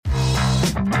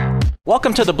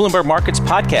Welcome to the Bloomberg Markets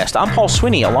Podcast. I'm Paul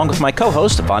Sweeney, along with my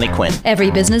co-host, Bonnie Quinn.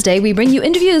 Every business day, we bring you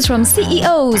interviews from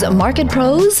CEOs, market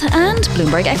pros, and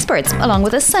Bloomberg experts, along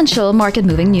with essential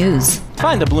market-moving news.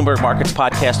 Find the Bloomberg Markets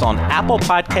Podcast on Apple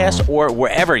Podcasts or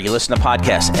wherever you listen to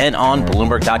podcasts and on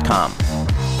Bloomberg.com.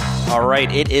 All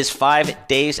right, it is 5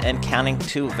 days and counting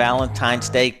to Valentine's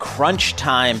Day. Crunch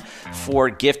time for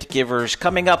gift givers.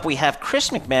 Coming up, we have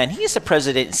Chris McMahon. He is the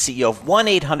president and CEO of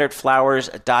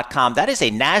 1-800-Flowers.com. That is a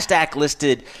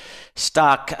NASDAQ-listed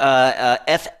stock,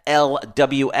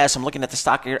 FLWS. I'm looking at the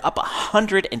stock here, up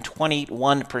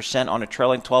 121% on a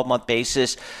trailing 12-month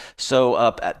basis.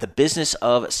 So the business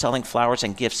of selling flowers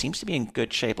and gifts seems to be in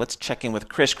good shape. Let's check in with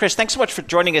Chris. Chris, thanks so much for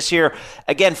joining us here.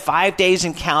 Again, 5 days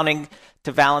and counting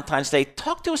to Valentine's Day.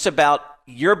 Talk to us about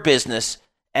your business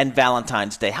and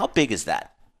Valentine's Day. How big is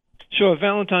that? Sure.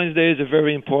 Valentine's Day is a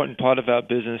very important part of our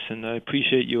business, and I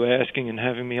appreciate you asking and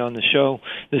having me on the show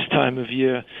this time of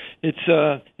year. It's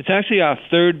actually our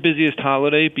third busiest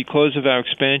holiday because of our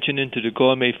expansion into the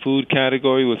gourmet food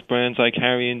category with brands like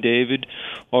Harry and David,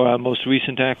 or our most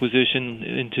recent acquisition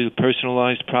into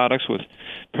personalized products with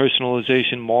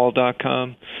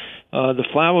personalizationmall.com. The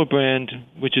flower brand,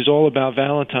 which is all about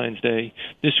Valentine's Day,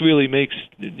 this really makes,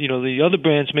 the other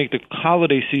brands make the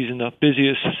holiday season the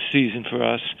busiest season for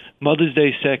us. Mother's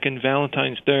Day second,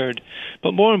 Valentine's third.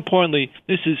 But more importantly,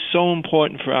 this is so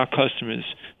important for our customers,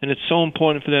 and it's so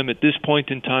important for them at this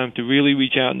point in time to really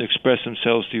reach out and express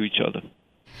themselves to each other.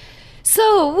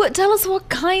 So, tell us what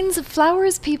kinds of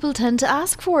flowers people tend to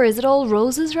ask for. Is it all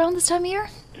roses around this time of year?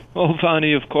 Well,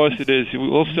 Bonnie, of course it is.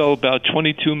 We'll sell about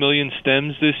 22 million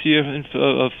stems this year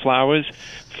of flowers.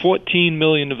 14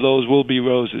 million of those will be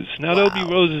roses. Now, There'll be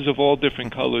roses of all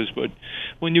different colors, but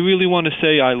when you really want to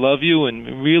say I love you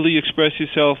and really express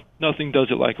yourself, nothing does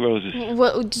it like roses.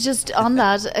 Well, just on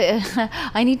that,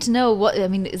 I need to know,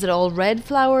 is it all red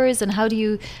flowers, and how do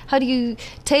you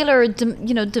tailor,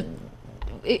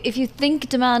 if you think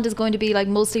demand is going to be like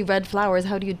mostly red flowers,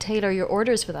 how do you tailor your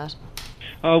orders for that?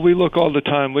 We look all the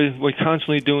time. We're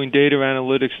constantly doing data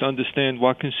analytics to understand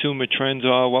what consumer trends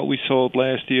are, what we sold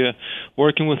last year,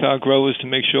 working with our growers to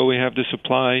make sure we have the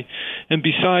supply. And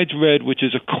besides red, which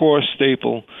is a core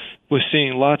staple, we're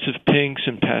seeing lots of pinks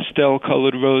and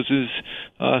pastel-colored roses.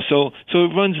 So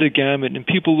it runs the gamut. And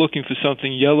people looking for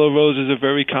something, yellow roses are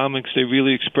very common because they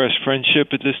really express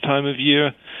friendship at this time of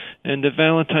year. And at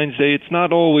Valentine's Day, it's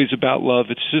not always about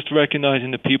love. It's just recognizing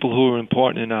the people who are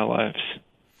important in our lives.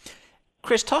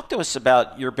 Chris, talk to us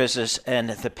about your business and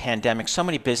the pandemic. So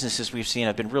many businesses we've seen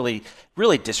have been really,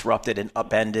 really disrupted and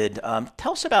upended.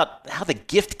 Tell us about how the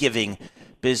gift-giving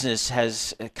business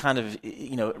has kind of,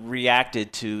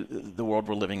 reacted to the world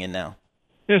we're living in now.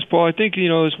 Yes, Paul, I think,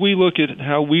 as we look at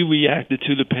how we reacted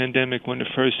to the pandemic when it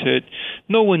first hit,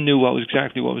 no one knew what was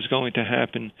going to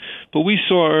happen. But we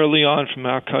saw early on from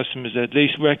our customers that they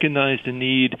recognized the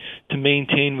need to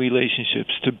maintain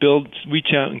relationships, to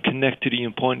reach out and connect to the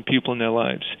important people in their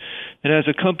lives. And as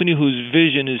a company whose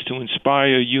vision is to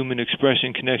inspire human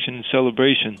expression, connection, and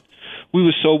celebration, we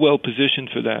were so well positioned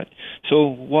for that. So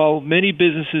while many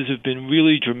businesses have been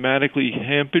really dramatically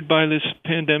hampered by this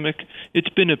pandemic, it's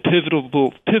been a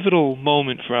pivotal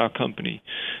moment for our company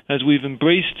as we've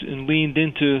embraced and leaned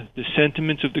into the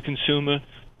sentiments of the consumer,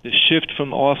 the shift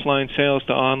from offline sales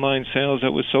to online sales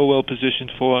that we're so well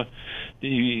positioned for,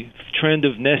 the trend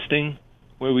of nesting,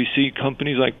 where we see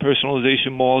companies like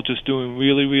Personalization Mall just doing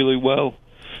really, really well.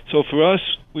 So for us,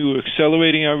 we were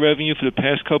accelerating our revenue for the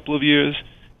past couple of years.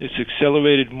 It's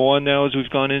accelerated more now as we've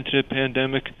gone into the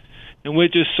pandemic, and we're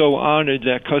just so honored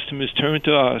that customers turn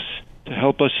to us to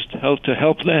help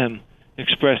them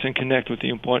express and connect with the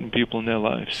important people in their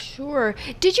lives. Sure.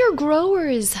 Did your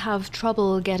growers have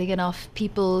trouble getting enough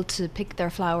people to pick their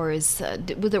flowers?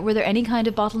 Were there any kind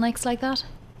of bottlenecks like that?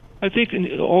 I think in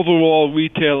overall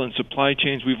retail and supply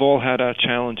chains, we've all had our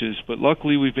challenges, but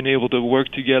luckily we've been able to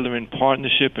work together in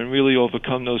partnership and really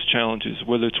overcome those challenges,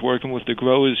 whether it's working with the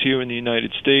growers here in the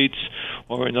United States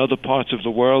or in other parts of the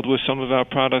world where some of our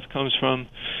product comes from.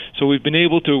 So we've been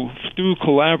able to, through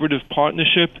collaborative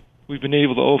partnership, we've been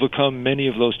able to overcome many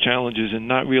of those challenges and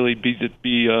not really be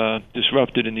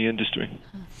disrupted in the industry.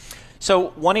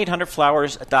 So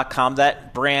 1-800-Flowers.com,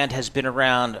 that brand has been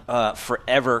around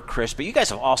forever, Chris, but you guys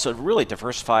have also really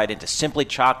diversified into Simply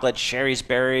Chocolate, Sherry's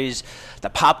Berries, the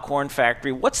Popcorn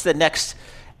Factory. What's the next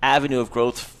avenue of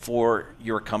growth for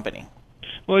your company?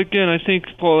 Well, again, I think,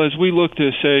 Paul, as we look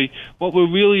to say what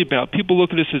we're really about, people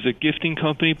look at us as a gifting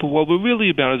company, but what we're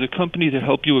really about is a company to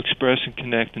help you express and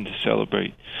connect and to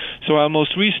celebrate. So our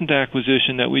most recent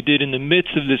acquisition that we did in the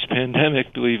midst of this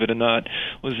pandemic, believe it or not,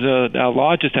 was our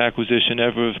largest acquisition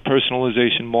ever of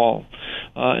Personalization Mall.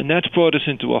 And that's brought us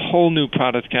into a whole new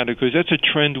product category. That's a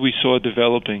trend we saw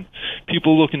developing.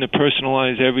 People looking to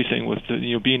personalize everything with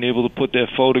being able to put their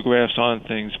photographs on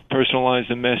things, personalize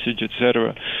the message,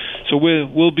 etc. So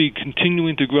we'll be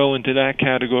continuing to grow into that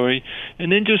category,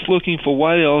 and then just looking for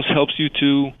what else helps you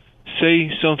to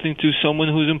say something to someone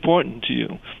who's important to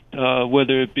you,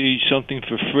 whether it be something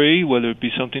for free, whether it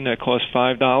be something that costs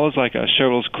 $5, like our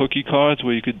Cheryl's cookie cards,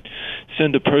 where you could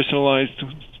send a personalized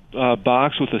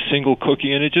box with a single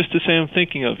cookie in it just to say I'm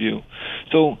thinking of you.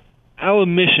 So our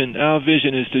mission, our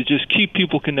vision is to just keep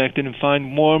people connected and find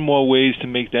more and more ways to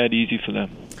make that easy for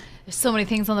them. There's so many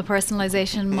things on the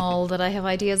personalization mall that I have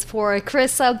ideas for.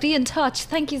 Chris, I'll be in touch.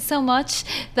 Thank you so much.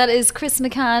 That is Chris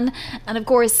McCann. And of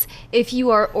course, if you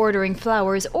are ordering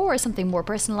flowers or something more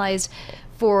personalized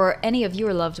for any of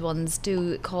your loved ones,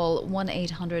 do call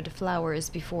 1-800-FLOWERS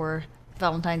before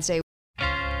Valentine's Day.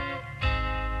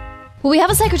 Well, we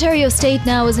have a Secretary of State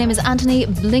now. His name is Antony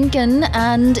Blinken,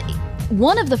 and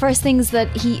one of the first things that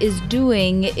he is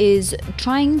doing is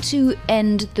trying to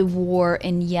end the war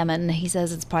in Yemen. He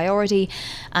says it's priority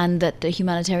and that the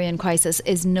humanitarian crisis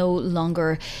is no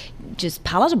longer just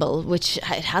palatable, which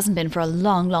it hasn't been for a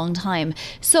long, long time.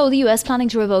 So the US planning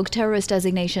to revoke terrorist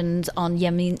designations on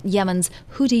Yemen's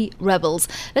Houthi rebels.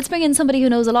 Let's bring in somebody who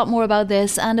knows a lot more about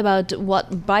this and about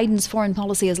what Biden's foreign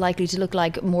policy is likely to look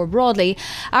like more broadly.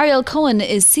 Ariel Cohen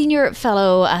is Senior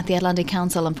Fellow at the Atlantic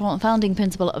Council and founding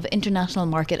principal of International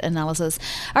Market Analysis.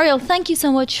 Ariel, thank you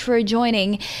so much for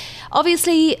joining.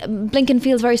 Obviously, Blinken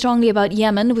feels very strongly about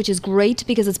Yemen, which is great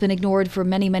because it's been ignored for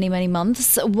many, many, many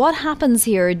months. What happens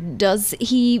here? Is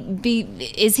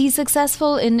he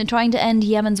successful in trying to end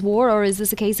Yemen's war, or is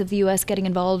this a case of the US getting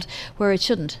involved where it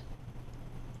shouldn't?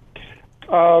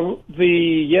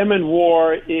 The Yemen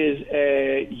war is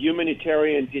a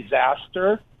humanitarian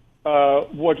disaster.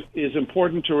 What is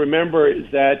important to remember is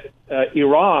that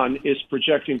Iran is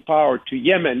projecting power to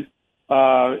Yemen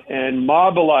and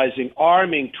mobilizing,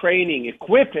 arming, training,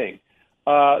 equipping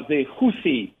the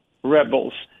Houthi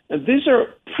rebels. And these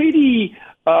are pretty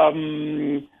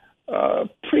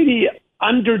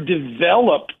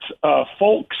underdeveloped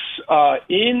folks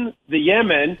in the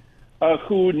Yemen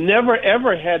who never,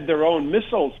 ever had their own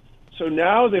missiles. So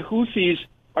now the Houthis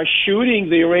are shooting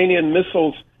the Iranian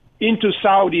missiles into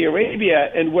Saudi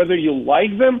Arabia, and whether you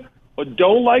like them or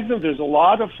don't like them, there's a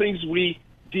lot of things we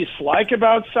dislike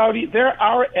about Saudi. They're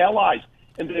our allies,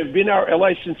 and they've been our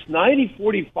allies since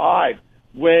 1945,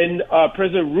 when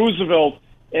President Roosevelt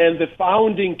and the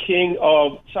founding king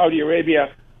of Saudi Arabia,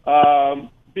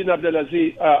 bin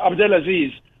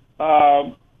Abdulaziz,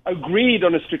 agreed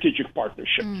on a strategic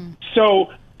partnership.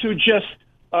 So to just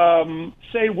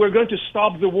say we're going to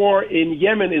stop the war in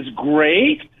Yemen is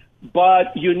great,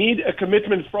 but you need a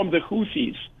commitment from the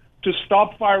Houthis to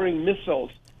stop firing missiles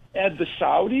at the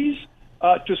Saudis,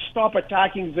 to stop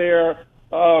attacking their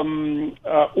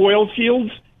oil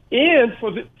fields, and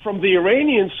from the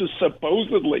Iranians who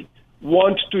supposedly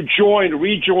want to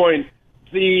rejoin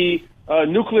the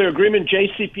nuclear agreement,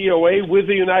 JCPOA, with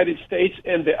the United States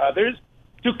and the others,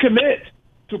 to commit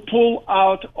to pull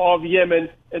out of Yemen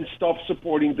and stop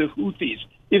supporting the Houthis.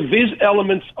 If these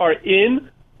elements are in,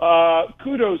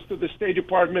 kudos to the State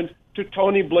Department, to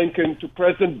Tony Blinken, to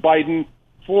President Biden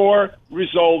for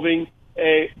resolving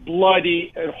a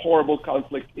bloody and horrible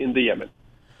conflict in the Yemen.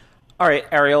 All right,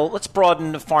 Ariel, let's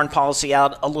broaden foreign policy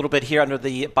out a little bit here under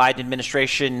the Biden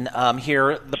administration.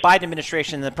 The Biden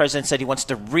administration, the president said he wants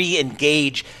to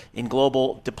re-engage in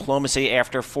global diplomacy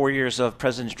after 4 years of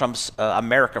President Trump's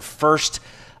America First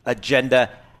agenda.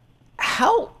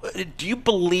 How do you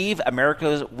believe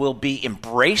America will be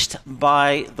embraced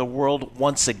by the world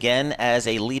once again as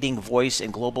a leading voice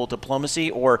in global diplomacy,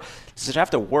 or does it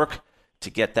have to work to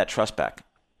get that trust back?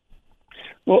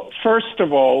 Well, first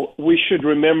of all, we should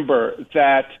remember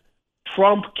that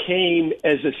Trump came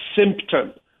as a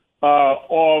symptom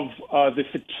of the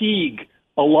fatigue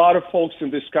a lot of folks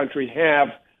in this country have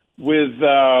with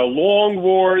long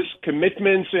wars,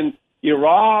 commitments in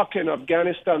Iraq and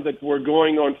Afghanistan that were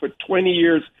going on for 20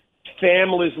 years.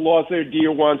 Families lost their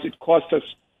dear ones. It cost us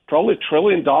probably $1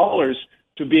 trillion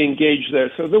to be engaged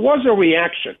there. So there was a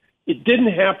reaction. It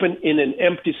didn't happen in an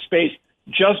empty space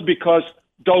just because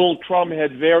Donald Trump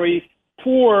had very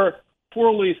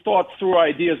poorly thought through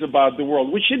ideas about the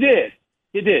world, which he did.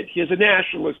 He did. He's a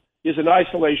nationalist. He's an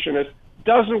isolationist.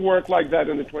 Doesn't work like that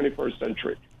in the 21st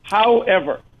century.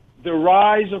 However, the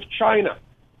rise of China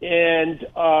and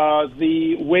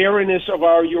the wariness of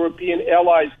our European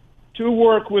allies to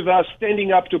work with us,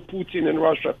 standing up to Putin in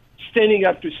Russia, standing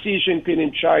up to Xi Jinping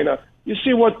in China. You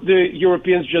see what the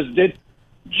Europeans just did?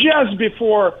 Just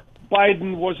before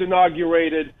Biden was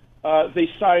inaugurated, they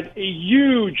signed a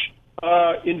huge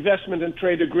investment and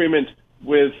trade agreement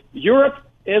with Europe,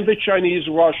 and the Chinese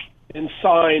rushed and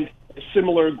signed a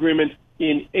similar agreement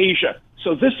in Asia.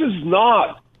 So this is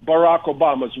not Barack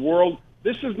Obama's world.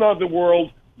 This is not the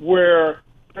world where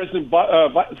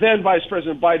then Vice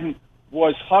President Biden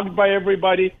was hugged by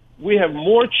everybody. We have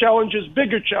more challenges,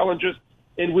 bigger challenges,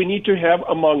 and we need to have,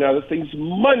 among other things,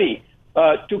 money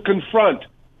to confront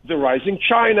the rising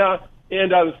China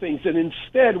and other things. And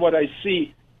instead, what I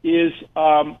see is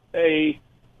a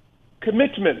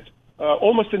commitment,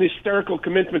 almost an hysterical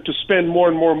commitment to spend more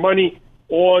and more money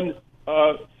on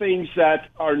things that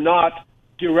are not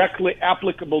directly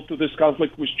applicable to this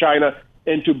conflict with China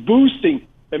and to boosting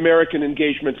American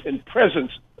engagement and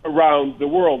presence around the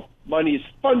world. Money is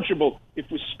fungible. If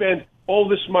we spend all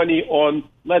this money on,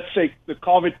 let's say, the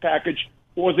COVID package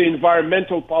or the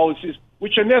environmental policies,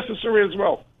 which are necessary as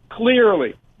well,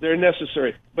 clearly they're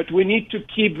necessary. But we need to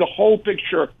keep the whole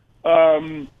picture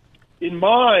in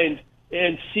mind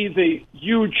and see the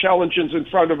huge challenges in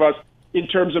front of us in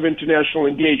terms of international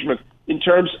engagement, in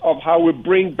terms of how we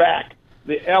bring back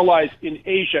the allies in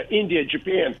Asia, India,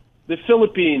 Japan, the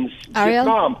Philippines, Ariel?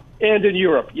 Vietnam, and in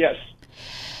Europe. Yes.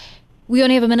 We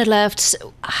only have a minute left.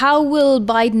 How will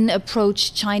Biden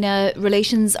approach China?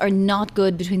 Relations are not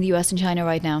good between the U.S. and China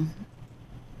right now.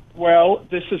 Well,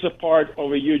 this is a part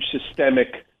of a huge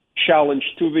systemic challenge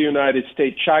to the United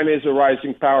States. China is a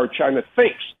rising power. China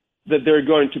thinks that they're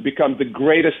going to become the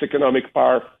greatest economic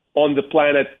power on the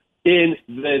planet in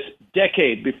this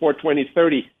decade before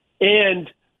 2030. And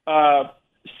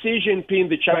Xi Jinping,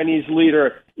 the Chinese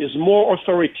leader, is more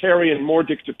authoritarian, more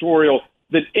dictatorial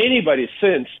than anybody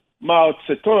since Mao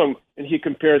Zedong, and he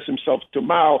compares himself to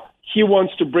Mao. He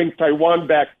wants to bring Taiwan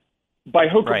back by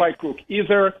hook or by crook,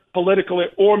 either politically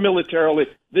or militarily.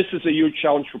 This is a huge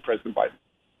challenge for President Biden.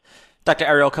 Dr.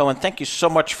 Ariel Cohen, thank you so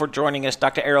much for joining us.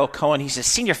 Dr. Ariel Cohen, he's a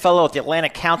senior fellow at the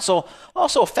Atlantic Council,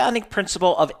 also a founding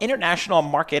principal of International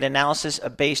Market Analysis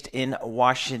based in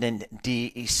Washington,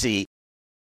 D.C.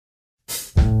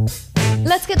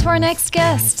 Let's get to our next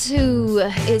guest, who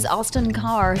is Austin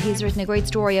Carr. He's written a great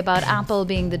story about Apple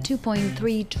being the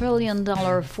 $2.3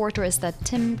 trillion fortress that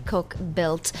Tim Cook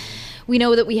built. We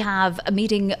know that we have a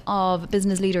meeting of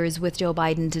business leaders with Joe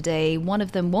Biden today. One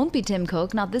of them won't be Tim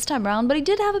Cook, not this time around, but he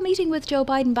did have a meeting with Joe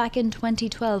Biden back in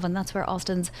 2012, and that's where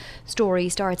Austin's story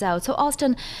starts out. So,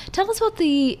 Austin, tell us what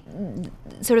the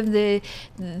sort of the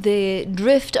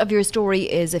drift of your story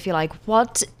is, if you like.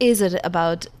 What is it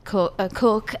about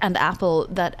Cook and Apple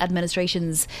that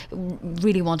administrations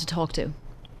really want to talk to?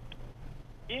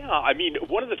 Yeah, I mean,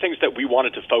 one of the things that we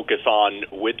wanted to focus on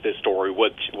with this story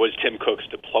was Tim Cook's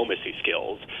diplomacy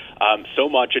skills. So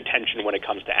much attention when it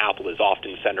comes to Apple is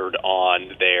often centered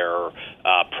on their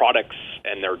products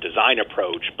and their design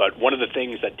approach, but one of the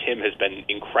things that Tim has been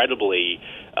incredibly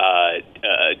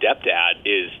adept at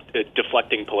is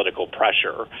deflecting political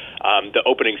pressure. The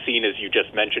opening scene, as you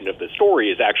just mentioned, of the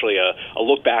story is actually a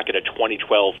look back at a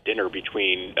 2012 dinner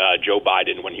between Joe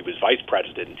Biden when he was vice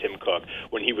president and Tim Cook,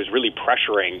 when he was really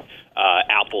pressuring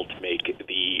Apple to make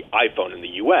the iPhone in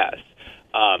the U.S.,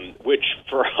 which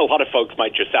for a lot of folks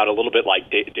might just sound a little bit like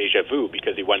deja vu,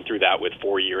 because he went through that with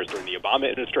 4 years during the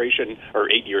Obama administration, or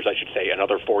 8 years, I should say,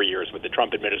 another 4 years with the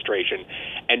Trump administration.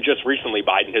 And just recently,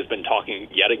 Biden has been talking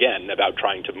yet again about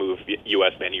trying to move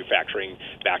U.S. manufacturing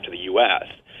back to the U.S.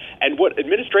 And what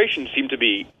administrations seem to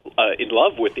be in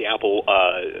love with Apple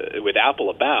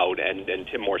about, and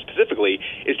Tim more specifically,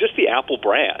 is just the Apple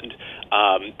brand.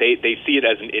 They see it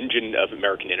as an engine of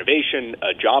American innovation,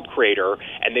 a job creator,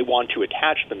 and they want to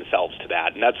attach themselves to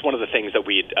that. And that's one of the things that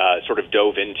we sort of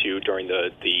dove into during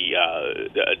the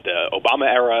Obama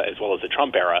era as well as the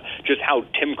Trump era, just how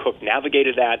Tim Cook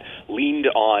navigated that, leaned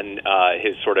on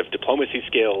his sort of diplomacy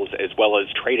skills as well as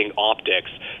trading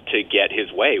optics to get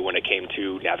his way when it came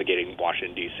to navigating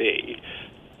Washington, D.C.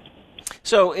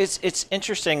 So it's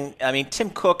interesting. I mean, Tim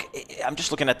Cook, I'm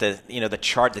just looking at the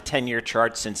chart, the 10-year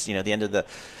chart since the end of the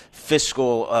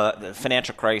the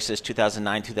financial crisis,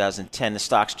 2009, 2010. The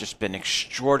stock's just been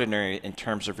extraordinary in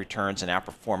terms of returns and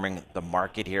outperforming the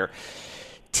market here.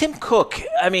 Tim Cook,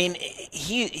 I mean,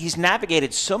 he's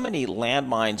navigated so many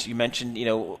landmines. You mentioned,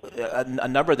 a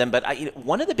number of them, but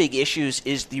one of the big issues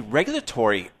is the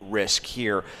regulatory risk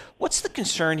here. What's the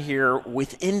concern here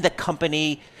within the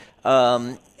company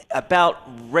about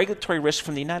regulatory risk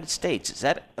from the United States? Is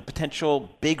that a potential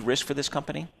big risk for this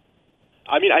company?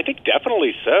 I mean, I think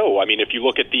definitely so. I mean, if you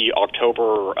look at the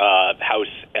October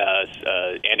House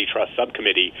Antitrust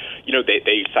Subcommittee,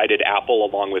 they cited Apple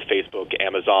along with Facebook,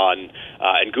 Amazon,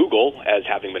 and Google as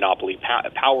having monopoly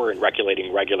power and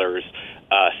regulating regulators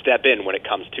step in when it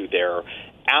comes to their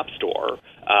App Store,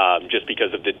 just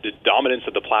because of the dominance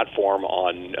of the platform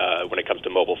on when it comes to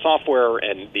mobile software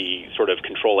and the sort of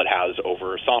control it has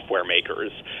over software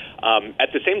makers.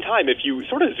 At the same time, if you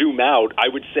sort of zoom out, I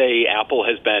would say Apple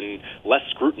has been less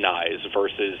scrutinized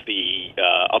versus the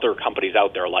other companies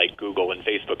out there like Google and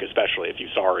Facebook, especially. If you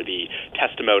saw the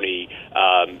testimony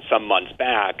some months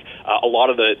back, a lot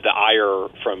of the ire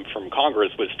from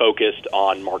Congress was focused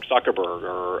on Mark Zuckerberg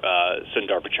or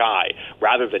Sundar Pichai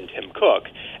rather than Tim Cook.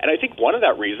 And I think one of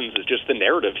that reasons is just the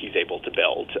narrative he's able to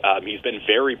build. He's been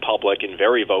very public and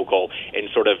very vocal in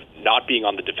sort of not being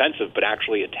on the defensive, but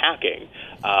actually attacking.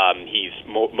 He's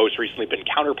most recently been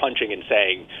counterpunching and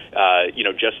saying,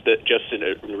 just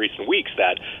in recent weeks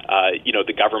that,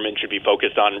 the government should be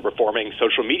focused on reforming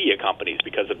social media companies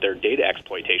because of their data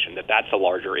exploitation, that's a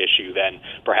larger issue than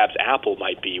perhaps Apple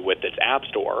might be with its App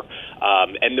Store.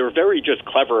 And they're very just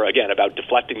clever, again, about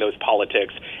deflecting those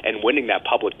politics and winning that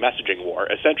public messaging war,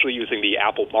 essentially using the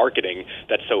Apple marketing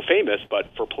that's so famous, but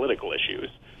for political issues.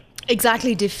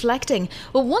 Exactly, deflecting.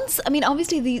 Well,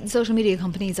 obviously the social media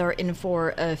companies are in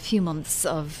for a few months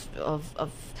of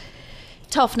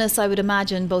toughness, I would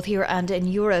imagine, both here and in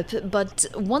Europe. But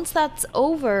once that's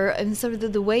over, and sort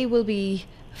of the way will be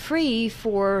free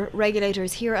for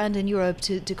regulators here and in Europe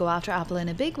to go after Apple in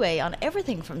a big way on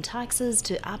everything from taxes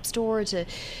to App Store to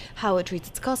how it treats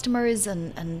its customers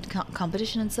and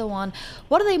competition and so on.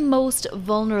 What are they most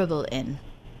vulnerable in?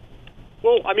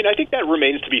 Well, I mean, I think that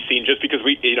remains to be seen just because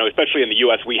we, especially in the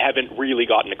U.S., we haven't really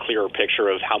gotten a clearer picture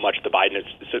of how much the Biden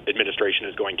administration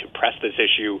is going to press this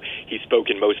issue. He's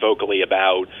spoken most vocally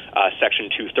about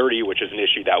Section 230, which is an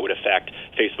issue that would affect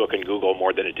Facebook and Google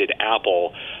more than it did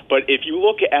Apple. But if you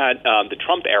look at the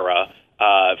Trump era,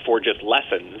 for just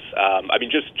lessons,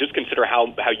 just consider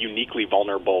how uniquely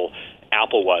vulnerable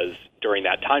Apple was during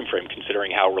that time frame, considering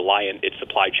how reliant its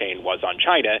supply chain was on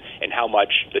China and how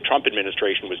much the Trump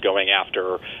administration was going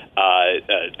after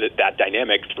that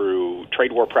dynamic through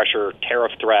trade war pressure,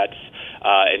 tariff threats,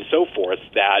 and so forth,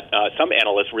 that some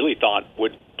analysts really thought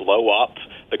would blow up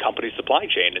the company's supply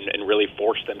chain and really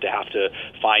force them to have to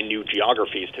find new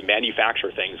geographies to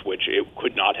manufacture things, which it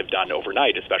could not have done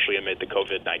overnight, especially amid the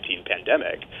COVID-19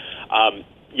 pandemic.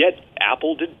 Yet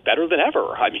Apple did better than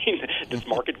ever. I mean, this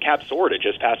market cap soared. It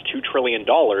just passed $2 trillion,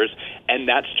 and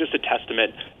that's just a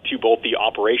testament to both the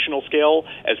operational scale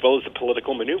as well as the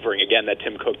political maneuvering, again, that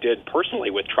Tim Cook did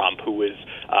personally with Trump, who was,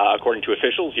 according to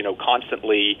officials,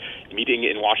 constantly meeting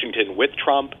in Washington with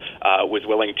Trump, was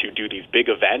willing to do these big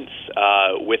events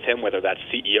with him, whether that's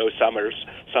CEO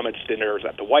summits, dinners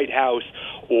at the White House,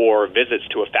 or visits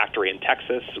to a factory in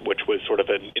Texas, which was sort of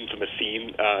an infamous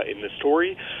scene in the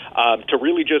story, to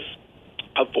really just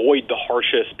avoid the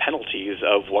harshest penalties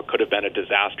of what could have been a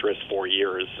disastrous 4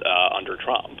 years under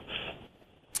Trump.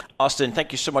 Austin,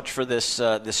 thank you so much for this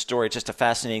story. Just a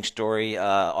fascinating story.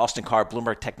 Austin Carr,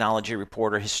 Bloomberg technology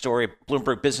reporter. His story,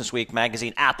 Bloomberg Businessweek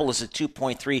magazine. Apple is a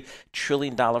 $2.3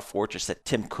 trillion fortress that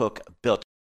Tim Cook built.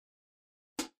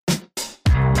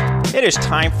 It is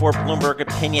time for Bloomberg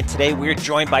Opinion. Today we're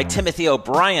joined by Timothy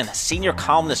O'Brien, senior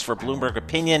columnist for Bloomberg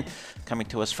Opinion, coming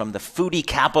to us from the foodie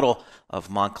capital of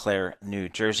Montclair, New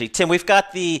Jersey. Tim, we've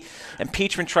got the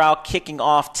impeachment trial kicking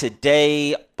off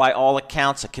today. By all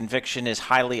accounts, a conviction is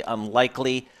highly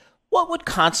unlikely. What would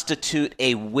constitute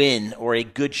a win or a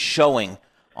good showing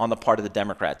on the part of the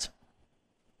Democrats?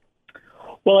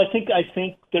 Well, I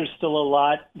think there's still a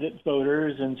lot that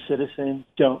voters and citizens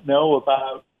don't know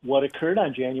about what occurred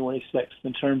on January 6th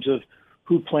in terms of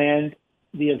who planned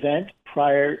the event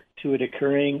prior to it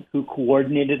occurring, who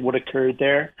coordinated what occurred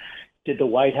there. Did the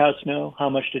White House know? How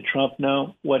much did Trump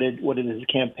know? What did his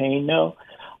campaign know?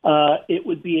 It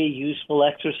would be a useful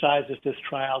exercise if this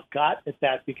trial got at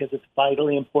that, because it's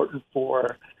vitally important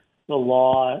for the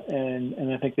law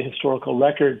and I think the historical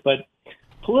record. But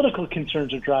political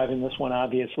concerns are driving this one,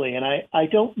 obviously. And I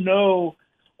don't know,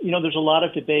 there's a lot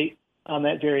of debate on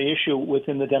that very issue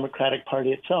within the Democratic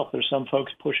Party itself. There's some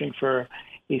folks pushing for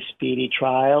a speedy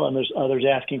trial, and there's others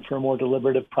asking for a more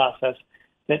deliberative process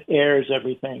that airs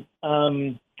everything.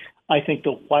 I think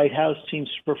the White House seems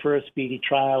to prefer a speedy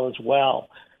trial as well.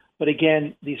 But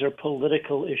again, these are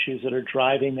political issues that are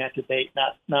driving that debate,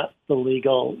 not the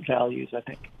legal values, I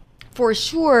think. For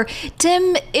sure.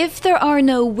 Tim, if there are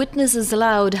no witnesses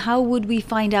allowed, how would we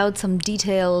find out some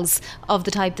details of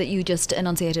the type that you just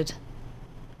enunciated?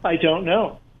 I don't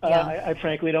know. Yeah. I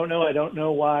frankly don't know. I don't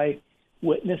know why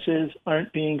witnesses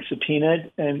aren't being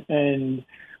subpoenaed and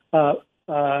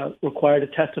required to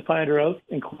testify under oath,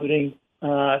 including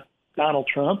Donald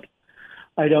Trump.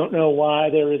 I don't know why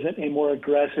there isn't a more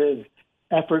aggressive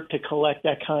effort to collect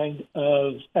that kind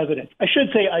of evidence. I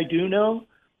should say I do know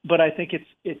but I think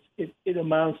it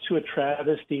amounts to a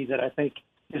travesty that I think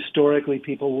historically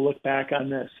people will look back on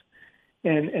this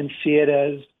and see it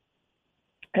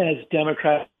as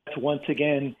Democrats once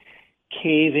again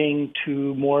caving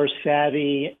to more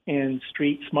savvy and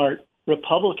street smart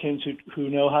Republicans who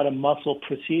know how to muscle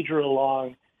procedure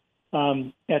along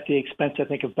at the expense, I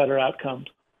think, of better outcomes.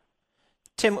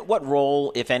 Tim, what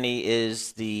role, if any,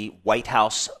 is the White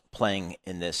House playing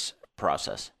in this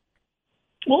process?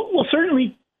 Well,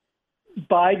 certainly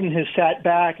Biden has sat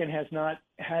back and has not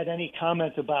had any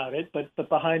comment about it, but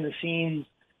behind the scenes,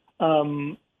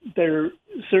 there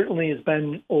certainly has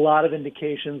been a lot of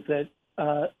indications that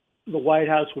the White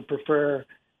House would prefer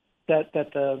that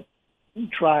the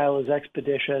trial is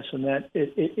expeditious and that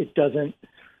it doesn't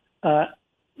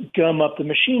gum up the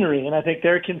machinery. And I think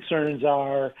their concerns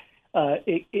are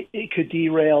it could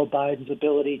derail Biden's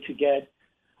ability to get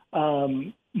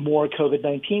more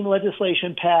COVID-19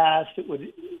 legislation passed. It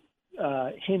would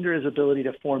hinder his ability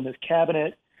to form his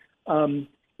cabinet.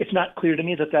 It's not clear to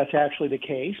me that that's actually the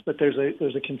case, but there's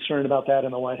a concern about that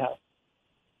in the White House.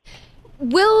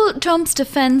 Will Trump's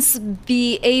defense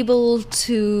be able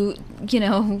to,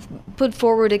 put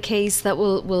forward a case that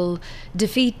will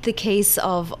defeat the case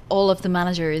of all of the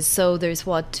managers? So there's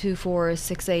 2, 4,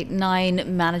 6, 8,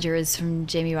 9 managers from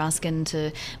Jamie Raskin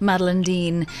to Madeleine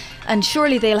Dean, and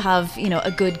surely they'll have,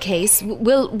 a good case.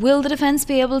 Will the defense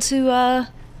be able to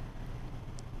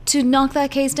knock that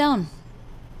case down?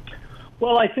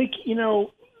 Well, I think,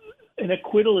 an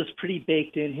acquittal is pretty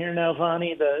baked in here now,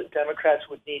 Vani. The Democrats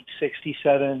would need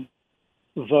 67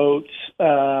 votes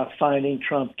finding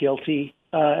Trump guilty,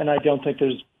 and I don't think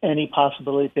there's any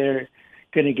possibility they're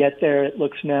going to get there. It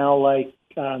looks now like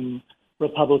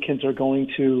Republicans are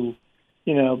going to,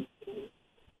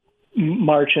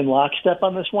 march in lockstep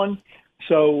on this one.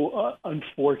 So,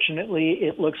 unfortunately,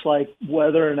 it looks like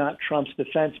whether or not Trump's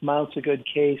defense mounts a good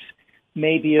case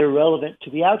may be irrelevant to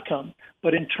the outcome.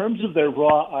 But in terms of their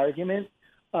raw argument,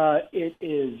 it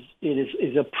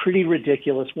is a pretty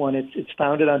ridiculous one. It's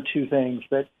founded on two things: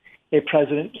 that a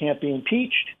president can't be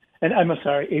impeached, and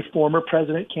a former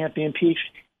president can't be impeached,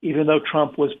 even though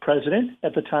Trump was president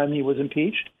at the time he was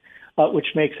impeached,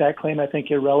 which makes that claim, I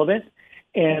think, irrelevant,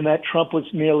 and that Trump was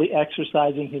merely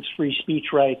exercising his free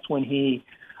speech rights when he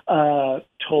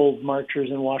told marchers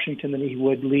in Washington that he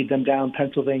would lead them down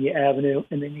Pennsylvania Avenue,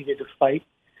 and they needed to fight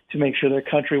to make sure their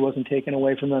country wasn't taken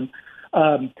away from them.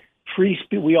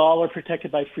 We all are protected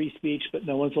by free speech, but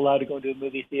no one's allowed to go into a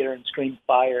movie theater and scream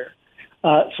fire.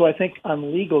 So I think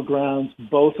on legal grounds,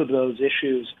 both of those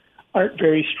issues aren't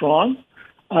very strong,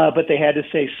 but they had to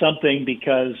say something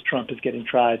because Trump is getting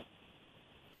tried.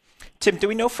 Tim, do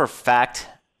we know for a fact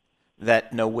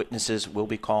that no witnesses will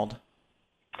be called?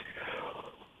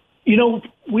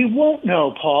 We won't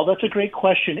know, Paul. That's a great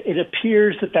question. It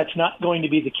appears that that's not going to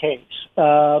be the case.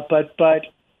 But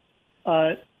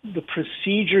the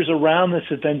procedures around this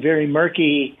have been very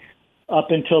murky up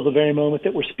until the very moment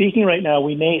that we're speaking right now.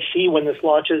 We may see when this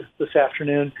launches this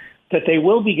afternoon that they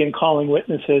will begin calling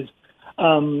witnesses.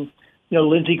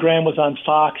 Lindsey Graham was on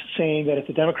Fox saying that if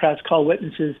the Democrats call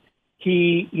witnesses,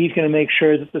 he's going to make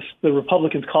sure that the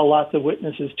Republicans call lots of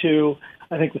witnesses too.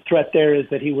 I think the threat there is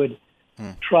that he would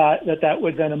try that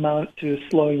would then amount to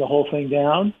slowing the whole thing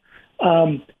down.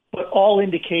 But all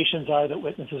indications are that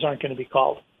witnesses aren't going to be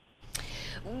called.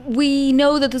 We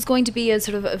know that there's going to be a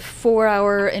sort of a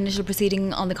 4-hour initial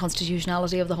proceeding on the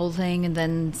constitutionality of the whole thing, and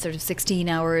then sort of 16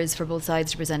 hours for both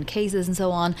sides to present cases and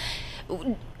so on.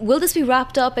 Will this be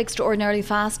wrapped up extraordinarily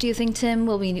fast, do you think, Tim?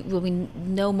 Will we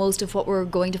know most of what we're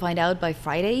going to find out by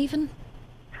Friday even?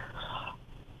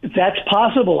 That's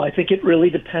possible. I think it really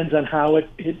depends on how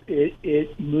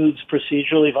it moves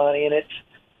procedurally, Vani, and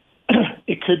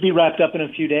it could be wrapped up in a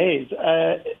few days.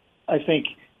 I think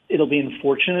it'll be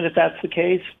unfortunate if that's the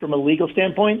case from a legal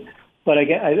standpoint, but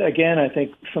again, I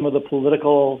think some of the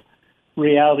political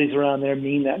realities around there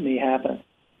mean that may happen.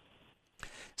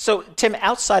 So, Tim,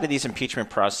 outside of these impeachment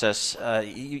process,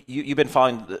 you've been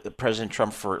following President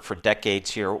Trump for decades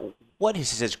here. What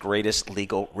is his greatest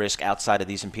legal risk outside of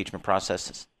these impeachment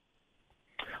processes?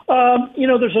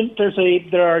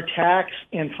 There are tax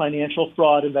and financial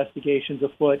fraud investigations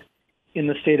afoot in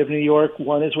the state of New York.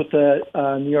 One is with the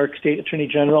New York State Attorney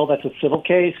General. That's a civil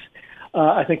case.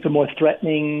 I think the more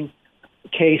threatening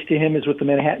case to him is with the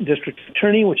Manhattan District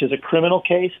Attorney, which is a criminal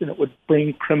case, and it would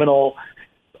bring criminal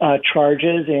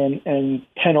charges and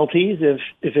penalties if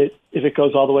it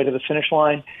goes all the way to the finish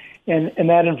line, and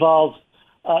that involves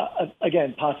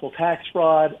again possible tax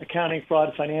fraud, accounting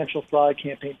fraud, financial fraud,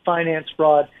 campaign finance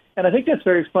fraud, and I think that's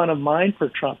very front of mind for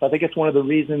Trump. I think it's one of the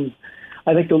reasons.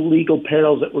 I think the legal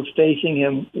perils that were facing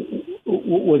him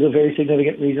was a very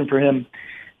significant reason for him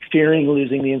fearing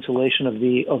losing the insulation of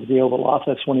the Oval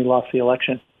Office when he lost the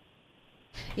election.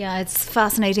 Yeah, it's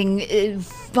fascinating.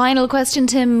 Final question,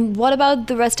 Tim. What about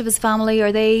the rest of his family?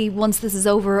 Are they, once this is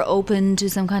over, open to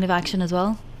some kind of action as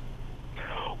well?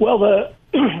 Well, the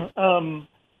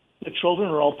children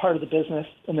are all part of the business,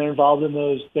 and they're involved in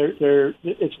those.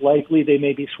 It's likely they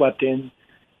may be swept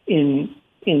into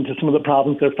some of the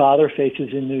problems their father faces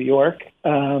in New York.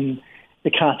 The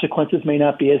consequences may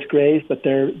not be as grave, but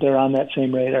they're on that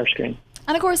same radar screen.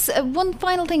 And of course, one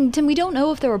final thing, Tim, we don't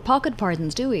know if there were pocket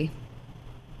pardons, do we?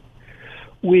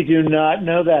 We do not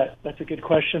know that. That's a good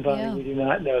question, Bonnie. Yeah. We do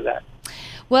not know that.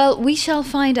 Well, we shall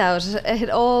find out.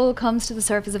 It all comes to the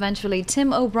surface eventually.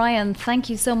 Tim O'Brien, thank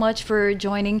you so much for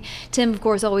joining. Tim, of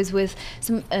course, always with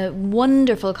some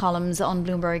wonderful columns on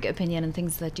Bloomberg Opinion and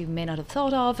things that you may not have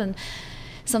thought of, and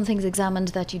some things examined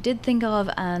that you did think of,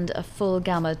 and a full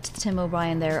gamut. Tim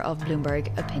O'Brien there of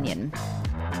Bloomberg Opinion.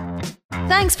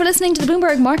 Thanks for listening to the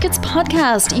Bloomberg Markets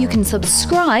Podcast. You can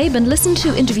subscribe and listen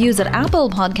to interviews at Apple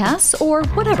Podcasts or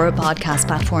whatever podcast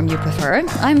platform you prefer.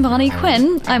 I'm Bonnie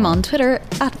Quinn. I'm on Twitter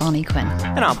at Bonnie Quinn.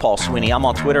 And I'm Paul Sweeney. I'm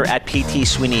on Twitter at PT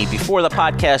Sweeney. Before the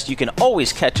podcast, you can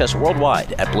always catch us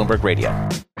worldwide at Bloomberg Radio.